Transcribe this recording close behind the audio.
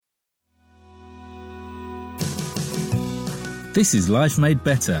This is Life Made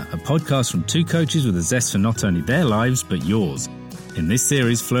Better, a podcast from two coaches with a zest for not only their lives, but yours. In this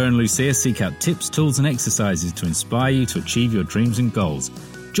series, Fleur and Lucia seek out tips, tools and exercises to inspire you to achieve your dreams and goals.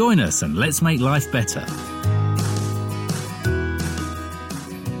 Join us and let's make life better.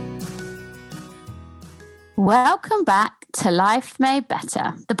 Welcome back to Life Made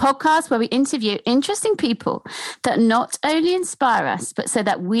Better, the podcast where we interview interesting people that not only inspire us, but so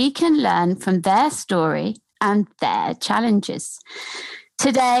that we can learn from their story and their challenges.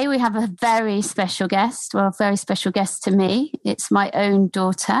 Today, we have a very special guest, well, a very special guest to me. It's my own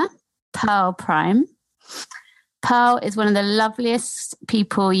daughter, Pearl Prime. Pearl is one of the loveliest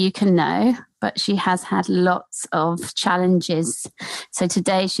people you can know, but she has had lots of challenges. So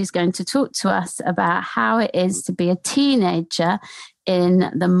today she's going to talk to us about how it is to be a teenager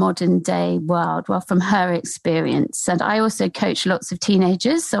in the modern day world, well, from her experience. And I also coach lots of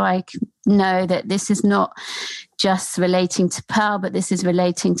teenagers, so I know that this is not just relating to Pearl, but this is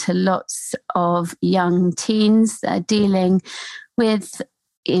relating to lots of young teens that are dealing with,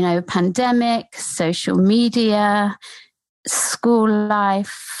 pandemic, social media, school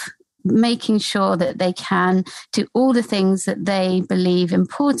life, making sure that they can do all the things that they believe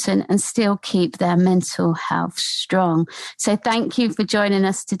important and still keep their mental health strong. So thank you for joining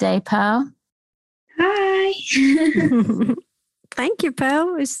us today, Pearl. Hi. Thank you,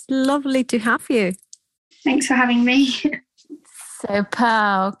 Pearl. It's lovely to have you. Thanks for having me. So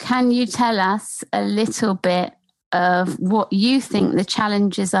Pearl, can you tell us a little bit of what you think the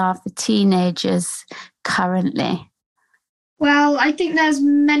challenges are for teenagers currently? Well, I think there's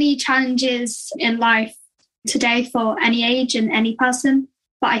many challenges in life today for any age and any person.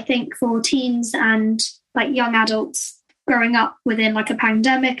 But I think for teens and young adults growing up within a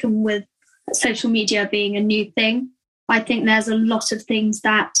pandemic and with social media being a new thing, I think there's a lot of things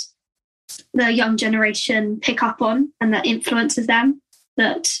that the young generation pick up on and that influences them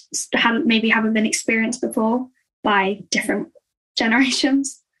that haven't been experienced before by different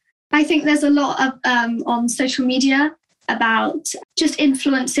generations. I think there's a lot of on social media about just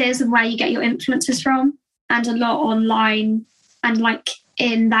influences and where you get your influences from, and a lot online and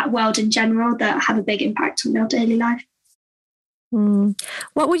in that world in general that have a big impact on your daily life.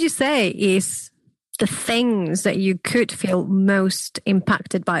 What would you say is the things that you could feel most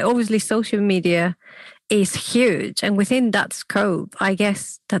impacted by? Obviously, social media is huge. And within that scope, I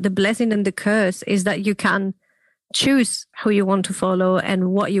guess that the blessing and the curse is that you can choose who you want to follow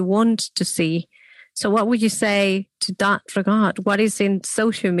and what you want to see. So what would you say to that regard? What is in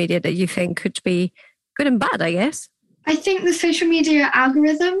social media that you think could be good and bad, I guess? I think the social media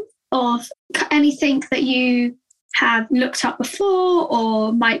algorithm of anything that you have looked up before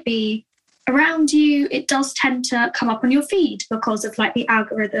or might be around you, it does tend to come up on your feed because of the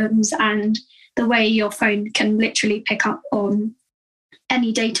algorithms and the way your phone can literally pick up on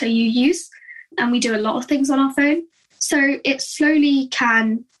any data you use. And we do a lot of things on our phone. So it slowly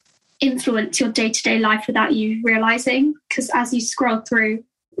can influence your day-to-day life without you realizing, because as you scroll through,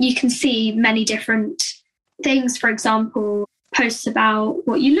 you can see many different things. For example, posts about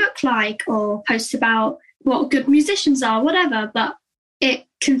what you look like or posts about what good musicians are, whatever. But it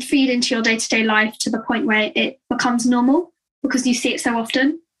can feed into your day-to-day life to the point where it becomes normal because you see it so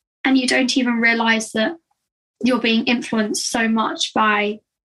often and you don't even realize that you're being influenced so much by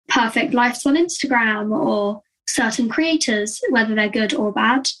perfect lives on Instagram or certain creators, whether they're good or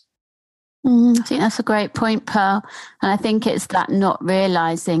bad. I think that's a great point, Pearl. And I think it's that not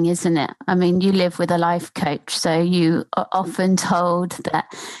realizing, isn't it? I mean, you live with a life coach, so you are often told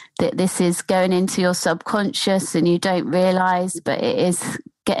that this is going into your subconscious and you don't realize, but it is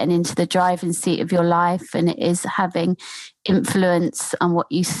getting into the driving seat of your life and it is having influence on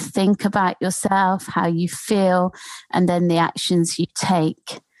what you think about yourself, how you feel, and then the actions you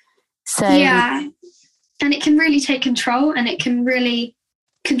take. So yeah, and it can really take control and it can really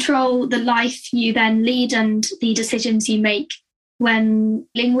control the life you then lead and the decisions you make when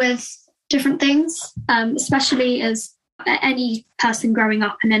dealing with different things, especially as any person growing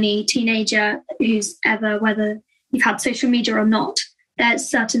up and any teenager who's ever, whether you've had social media or not, there's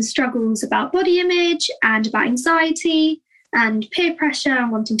certain struggles about body image and about anxiety and peer pressure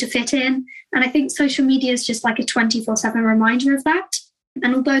and wanting to fit in. And I think social media is just a 24/7 reminder of that.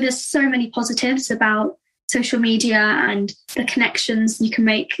 And although there's so many positives about social media and the connections you can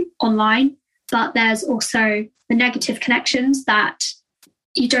make online, but there's also the negative connections that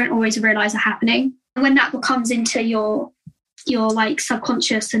you don't always realize are happening. When that becomes into your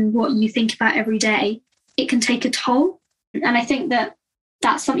subconscious and what you think about every day, it can take a toll. And I think that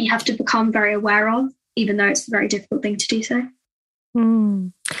that's something you have to become very aware of, even though it's a very difficult thing to do so.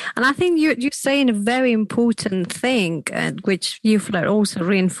 And I think you're saying a very important thing, which you, Fleur, also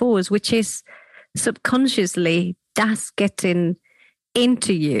reinforce, which is subconsciously that's getting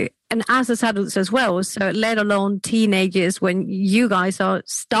into you. And as adults as well, so let alone teenagers, when you guys are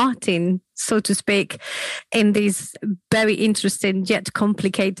starting, so to speak, in this very interesting yet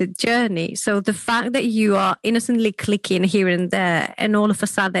complicated journey. So the fact that you are innocently clicking here and there, and all of a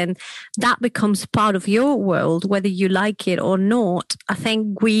sudden that becomes part of your world, whether you like it or not, I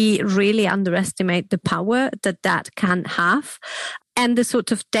think we really underestimate the power that can have and the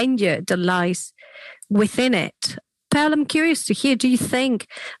sort of danger that lies within it. Pearl, I'm curious to hear, do you think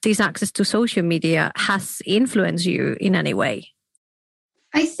this access to social media has influenced you in any way?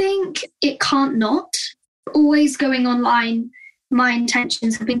 I think it can't not. Always going online, my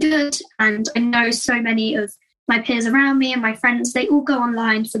intentions have been good. And I know so many of my peers around me and my friends, they all go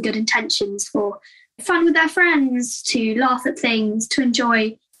online for good intentions, for fun with their friends, to laugh at things, to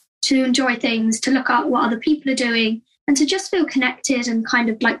enjoy things, to look at what other people are doing, and to just feel connected and kind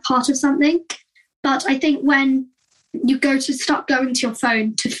of like part of something. But I think when you start going to your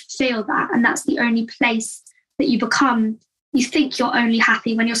phone to feel that, and that's the only place that you become, you think you're only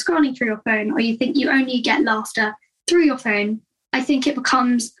happy when you're scrolling through your phone, or you think you only get laughter through your phone. I think it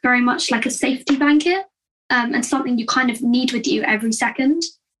becomes very much like a safety blanket, and something you kind of need with you every second.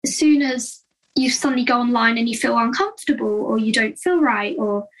 As soon as you suddenly go online and you feel uncomfortable, or you don't feel right,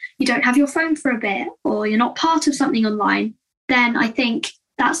 or you don't have your phone for a bit, or you're not part of something online, then I think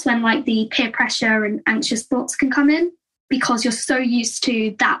that's when like the peer pressure and anxious thoughts can come in, because you're so used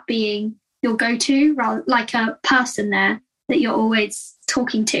to that being your go-to, rather like a person there that you're always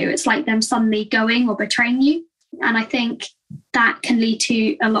talking to. It's like them suddenly going or betraying you. And I think that can lead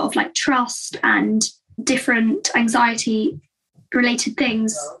to a lot of like trust and different anxiety related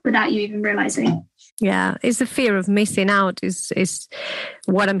things without you even realizing. Yeah, it's the fear of missing out is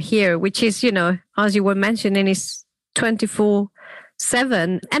what I'm here, which is, you know, as you were mentioning, is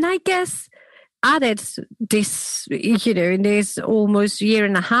 24/7. And I guess added this, you know, in this almost year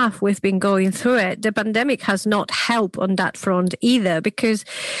and a half we've been going through it, the pandemic has not helped on that front either, because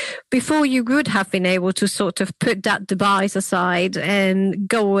before you would have been able to sort of put that device aside and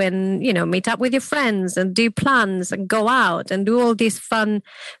go and, you know, meet up with your friends and do plans and go out and do all these fun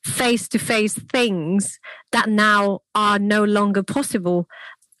face-to-face things that now are no longer possible.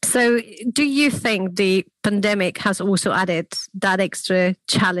 So do you think the pandemic has also added that extra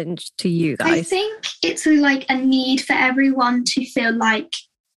challenge to you guys? I think it's like a need for everyone to feel like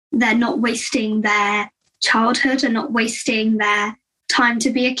they're not wasting their childhood and not wasting their time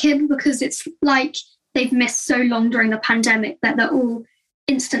to be a kid, because it's like they've missed so long during the pandemic that they're all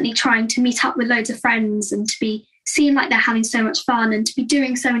instantly trying to meet up with loads of friends and to be seen like they're having so much fun and to be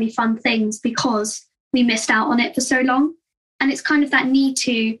doing so many fun things because we missed out on it for so long. And it's kind of that need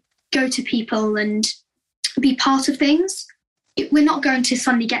to go to people and be part of things. We're not going to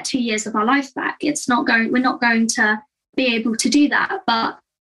suddenly get 2 years of our life back. We're not going to be able to do that. But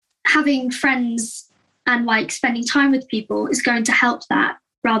having friends and like spending time with people is going to help that,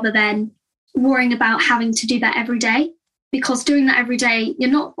 rather than worrying about having to do that every day. Because doing that every day,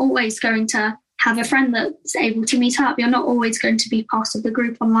 you're not always going to have a friend that's able to meet up. You're not always going to be part of the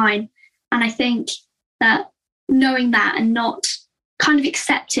group online. And I think that knowing that and not kind of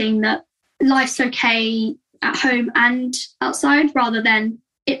accepting that life's okay at home and outside, rather than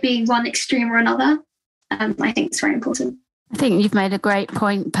it being one extreme or another, I think it's very important. I think you've made a great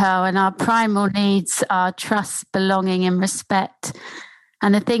point, Pearl, and our primal needs are trust, belonging and respect.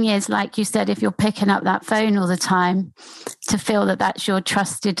 And the thing is, like you said, if you're picking up that phone all the time to feel that that's your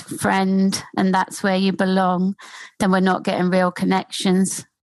trusted friend and that's where you belong, then we're not getting real connections.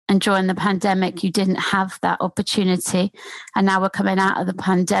 And during the pandemic, you didn't have that opportunity. And now we're coming out of the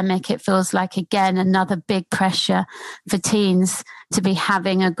pandemic. It feels like, again, another big pressure for teens to be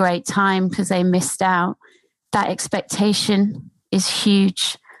having a great time because they missed out. That expectation is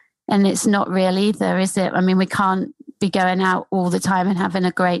huge. And it's not real either, is it? I mean, we can't be going out all the time and having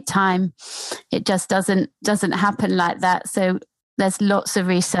a great time. It just doesn't happen like that. So there's lots of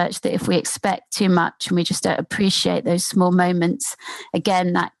research that if we expect too much and we just don't appreciate those small moments,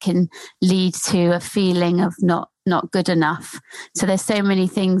 again, that can lead to a feeling of not good enough. So there's so many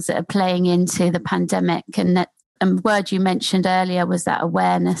things that are playing into the pandemic, and that word you mentioned earlier was that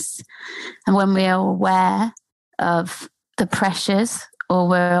awareness. And when we are aware of the pressures, or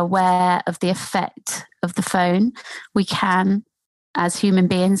we're aware of the effect of the phone, we can, as human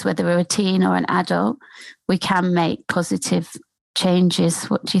beings, whether we're a teen or an adult, we can make positive changes.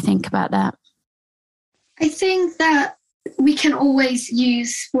 What do you think about that? I think that we can always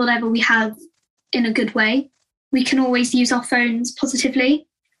use whatever we have in a good way. We can always use our phones positively.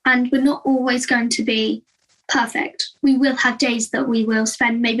 And we're not always going to be perfect. We will have days that we will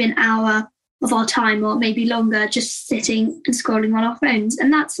spend maybe an hour of our time or maybe longer just sitting and scrolling on our phones.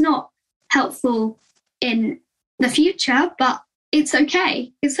 And that's not helpful in the future, but it's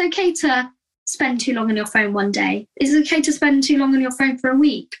okay. It's okay to spend too long on your phone one day. It's okay to spend too long on your phone for a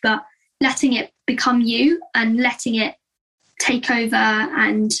week, but letting it become you and letting it take over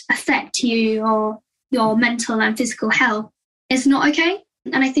and affect you or your mental and physical health is not okay.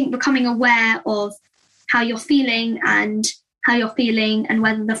 And I think becoming aware of how you're feeling and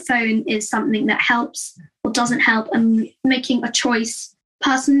whether the phone is something that helps or doesn't help, and making a choice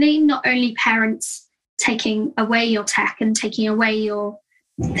personally, not only parents taking away your tech and taking away your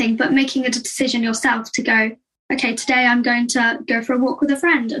thing, but making a decision yourself to go, okay, today I'm going to go for a walk with a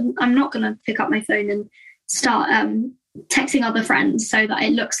friend and I'm not going to pick up my phone and start texting other friends so that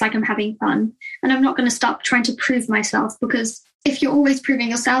it looks like I'm having fun. And I'm not going to start trying to prove myself, because if you're always proving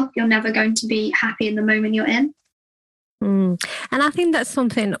yourself, you're never going to be happy in the moment you're in. And I think that's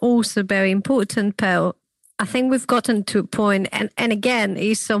something also very important, Pearl. I think we've gotten to a point, and again,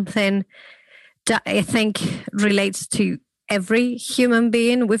 is something that I think relates to every human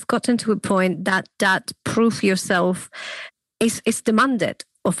being. We've gotten to a point that prove yourself is demanded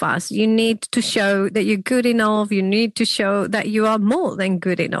of us. You need to show that you're good enough. You need to show that you are more than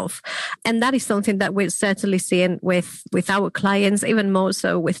good enough. And that is something that we're certainly seeing with our clients, even more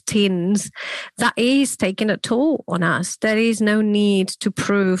so with teens. That is taking a toll on us. There is no need to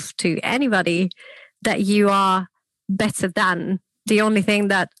prove to anybody that you are better than. The only thing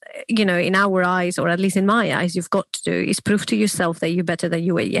that, in our eyes, or at least in my eyes, you've got to do is prove to yourself that you're better than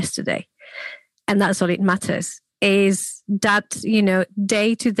you were yesterday. And that's all it matters, is that,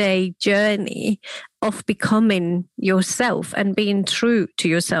 day-to-day journey of becoming yourself and being true to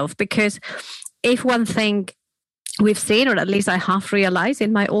yourself. Because if one thing we've seen, or at least I have realized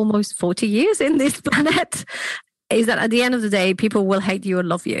in my almost 40 years in this planet, is that at the end of the day, people will hate you or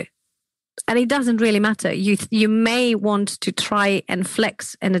love you. And it doesn't really matter. You may want to try and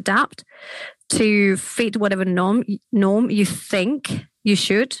flex and adapt to fit whatever norm you think you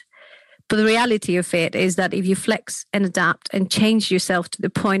should. But the reality of it is that if you flex and adapt and change yourself to the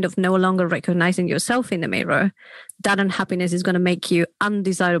point of no longer recognizing yourself in the mirror, that unhappiness is going to make you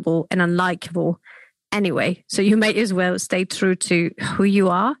undesirable and unlikable anyway. So you may as well stay true to who you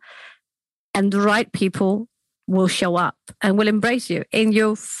are, and the right people will show up and will embrace you in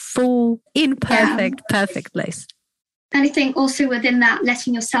your full, imperfect, perfect place. And I think also within that,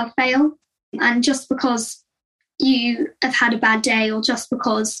 letting yourself fail. And just because you have had a bad day, or just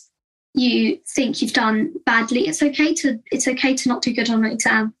because you think you've done badly, it's okay to not do good on an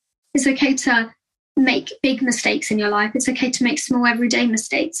exam. It's okay to make big mistakes in your life. It's okay to make small everyday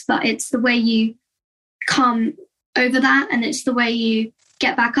mistakes, but it's the way you come over that, and it's the way you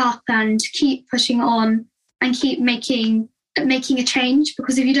get back up and keep pushing on and keep making a change.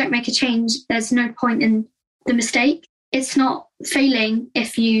 Because if you don't make a change, there's no point in the mistake. It's not failing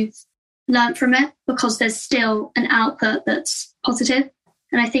if you've learned from it, because there's still an output that's positive.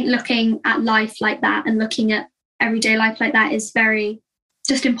 And I think looking at life like that and looking at everyday life like that is very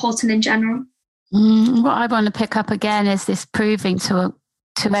just important in general. What I want to pick up again is this proving to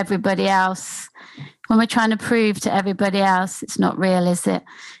everybody else. When we're trying to prove to everybody else, it's not real, is it?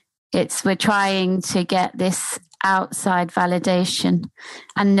 We're trying to get this outside validation,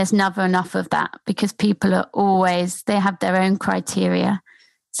 and there's never enough of that, because people they have their own criteria.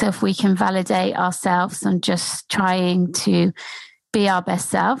 So if we can validate ourselves and just trying to be our best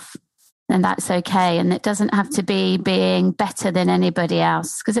self, then that's okay. And it doesn't have to be being better than anybody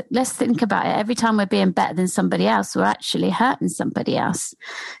else, because let's think about it. Every time we're being better than somebody else, we're actually hurting somebody else.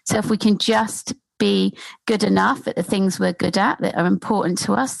 So if we can just be good enough at the things we're good at, that are important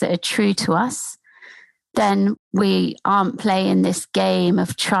to us, that are true to us, then we aren't playing this game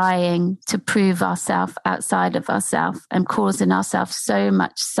of trying to prove ourselves outside of ourselves and causing ourselves so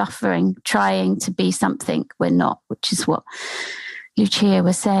much suffering, trying to be something we're not, which is what Lucia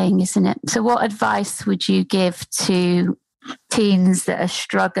was saying, isn't it? So what advice would you give to teens that are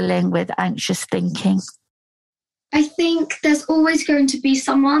struggling with anxious thinking? I think there's always going to be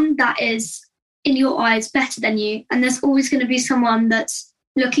someone that is, in your eyes, better than you. And there's always going to be someone that's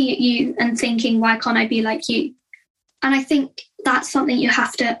looking at you and thinking, why can't I be like you? And I think that's something you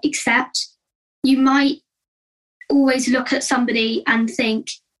have to accept. You might always look at somebody and think,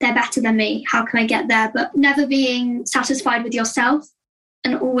 they're better than me, how can I get there? But never being satisfied with yourself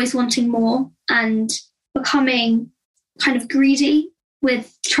and always wanting more and becoming kind of greedy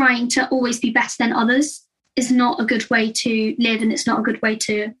with trying to always be better than others is not a good way to live, and it's not a good way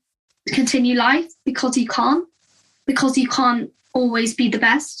to continue life, because you can't always be the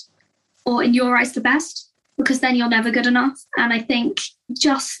best, or in your eyes the best, because then you're never good enough. And I think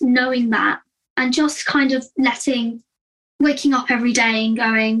just knowing that, and just kind of waking up every day and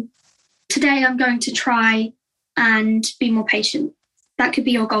going, today I'm going to try and be more patient. That could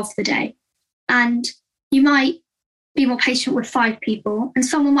be your goal for the day. And you might be more patient with 5 people, and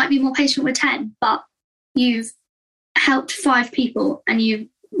someone might be more patient with 10, but you've helped 5 people and you've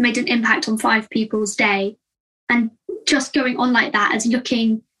made an impact on 5 people's day. And just going on like that, as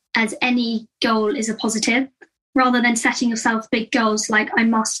looking as any goal is a positive, rather than setting yourself big goals like I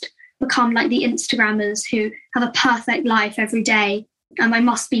must become like the Instagrammers who have a perfect life every day and I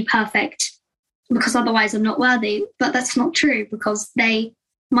must be perfect because otherwise I'm not worthy. But that's not true, because they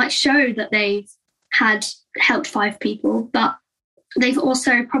might show that they've had helped 5 people, but they've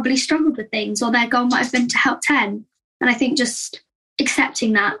also probably struggled with things, or their goal might have been to help 10. And I think just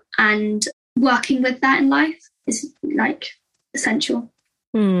accepting that and working with that in life is like essential.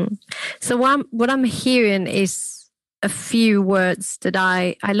 So what I'm hearing is a few words that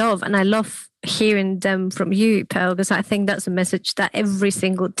I love, and I love hearing them from you, Pearl, because I think that's a message that every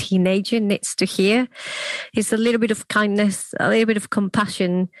single teenager needs to hear. It's a little bit of kindness, a little bit of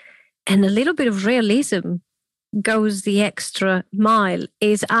compassion, and a little bit of realism goes the extra mile,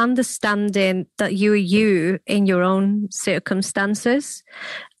 is understanding that you're you in your own circumstances.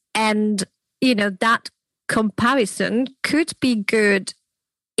 And, that comparison could be good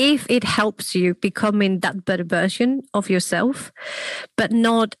if it helps you becoming that better version of yourself, but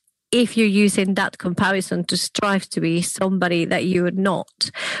not if you're using that comparison to strive to be somebody that you're not,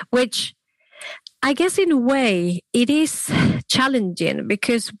 which I guess in a way it is challenging,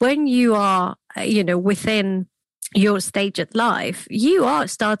 because when you are, within your stage at life, you are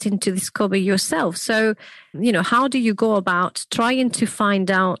starting to discover yourself. So, how do you go about trying to find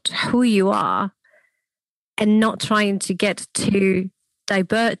out who you are and not trying to get too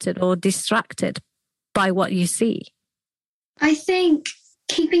diverted or distracted by what you see? I think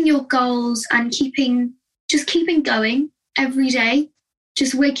keeping your goals and keeping going every day,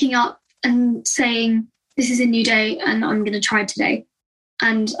 just waking up and saying, this is a new day and I'm going to try today.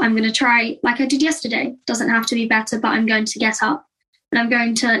 And I'm going to try like I did yesterday. Doesn't have to be better, but I'm going to get up and I'm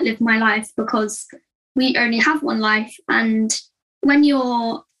going to live my life, because we only have one life. And when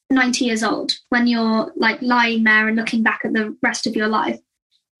you're 90 years old, when you're like lying there and looking back at the rest of your life,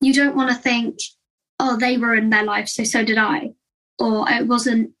 you don't want to think, oh, they ruined their life, so did I. Or I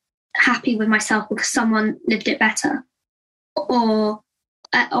wasn't happy with myself because someone lived it better. Or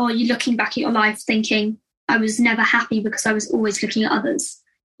you're looking back at your life thinking, I was never happy because I was always looking at others.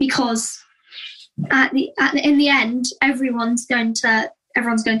 Because in the end, everyone's going to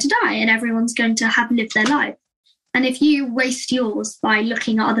die, and everyone's going to have lived their life. And if you waste yours by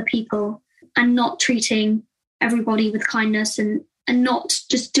looking at other people and not treating everybody with kindness and not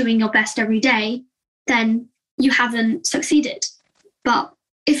just doing your best every day, then you haven't succeeded. But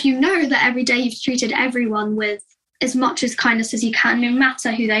if you know that every day you've treated everyone with as much as kindness as you can, no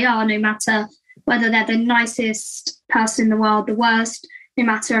matter who they are, no matter whether they're the nicest person in the world, the worst, no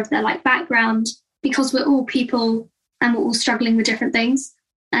matter if they're like background, because we're all people and we're all struggling with different things.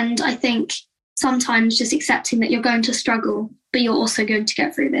 And I think sometimes just accepting that you're going to struggle, but you're also going to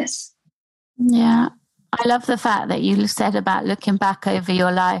get through this. Yeah. I love the fact that you said about looking back over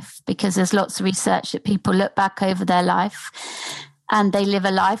your life, because there's lots of research that people look back over their life and they live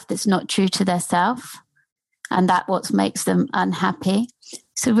a life that's not true to their self, and that's what makes them unhappy.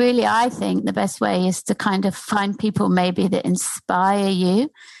 So really, I think the best way is to kind of find people maybe that inspire you,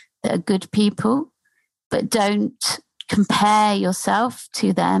 that are good people, but don't compare yourself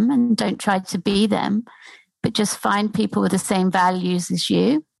to them and don't try to be them, but just find people with the same values as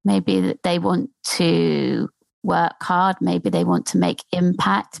you. Maybe that they want to work hard. Maybe they want to make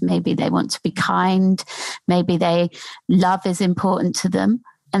impact. Maybe they want to be kind. Maybe love is important to them.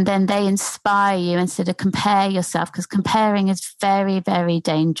 And then they inspire you instead of compare yourself, because comparing is very, very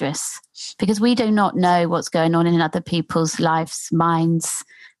dangerous, because we do not know what's going on in other people's lives, minds,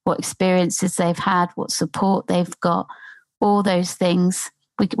 what experiences they've had, what support they've got, all those things.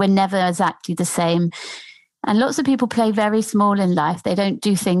 We're never exactly the same. And lots of people play very small in life. They don't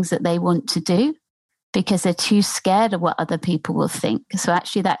do things that they want to do because they're too scared of what other people will think. So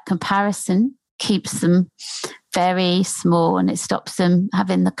actually that comparison keeps them very small, and it stops them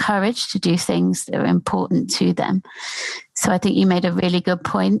having the courage to do things that are important to them. So I think you made a really good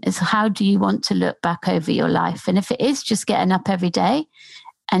point, is how do you want to look back over your life? And if it is just getting up every day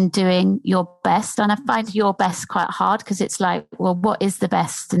and doing your best, and I find your best quite hard, because it's like, well, what is the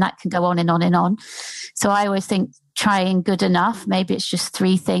best? And that can go on and on and on. So I always think trying good enough, maybe it's just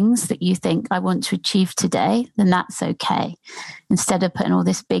 3 things that you think I want to achieve today, then that's okay. Instead of putting all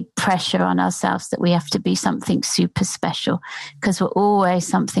this big pressure on ourselves that we have to be something super special, because we're always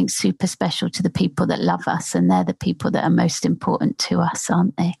something super special to the people that love us, and they're the people that are most important to us,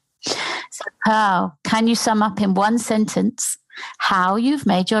 aren't they? So, Pearl, can you sum up in 1 sentence how you've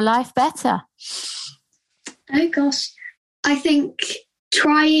made your life better? Oh gosh, I think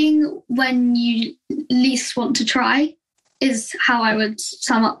trying when you least want to try is how I would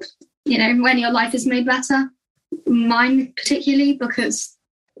sum up, when your life is made better. Mine particularly, because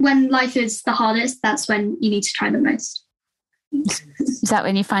when life is the hardest, that's when you need to try the most. Is that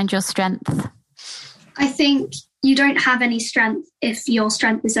when you find your strength? I think you don't have any strength if your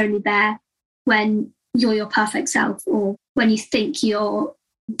strength is only there when you're your perfect self, or when you think you're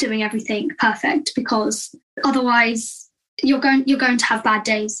doing everything perfect, because otherwise you're going to have bad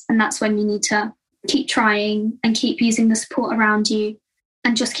days, and that's when you need to keep trying and keep using the support around you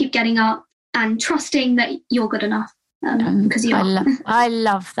and just keep getting up and trusting that you're good enough, because you are. I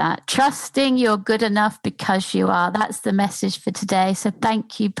love that. Trusting you're good enough because you are. That's the message for today. So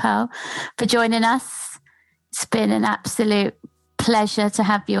thank you, Pearl, for joining us. It's been an absolute pleasure to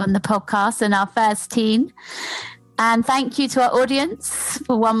have you on the podcast and our first teen. And thank you to our audience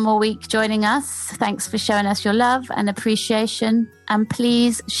for one more week joining us. Thanks for showing us your love and appreciation. And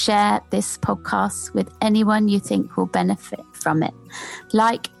please share this podcast with anyone you think will benefit from it.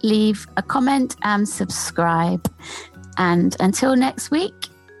 Like, leave a comment and subscribe. And until next week,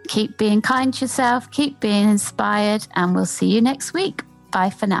 keep being kind to yourself, keep being inspired, and we'll see you next week.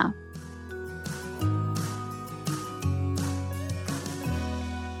 Bye for now.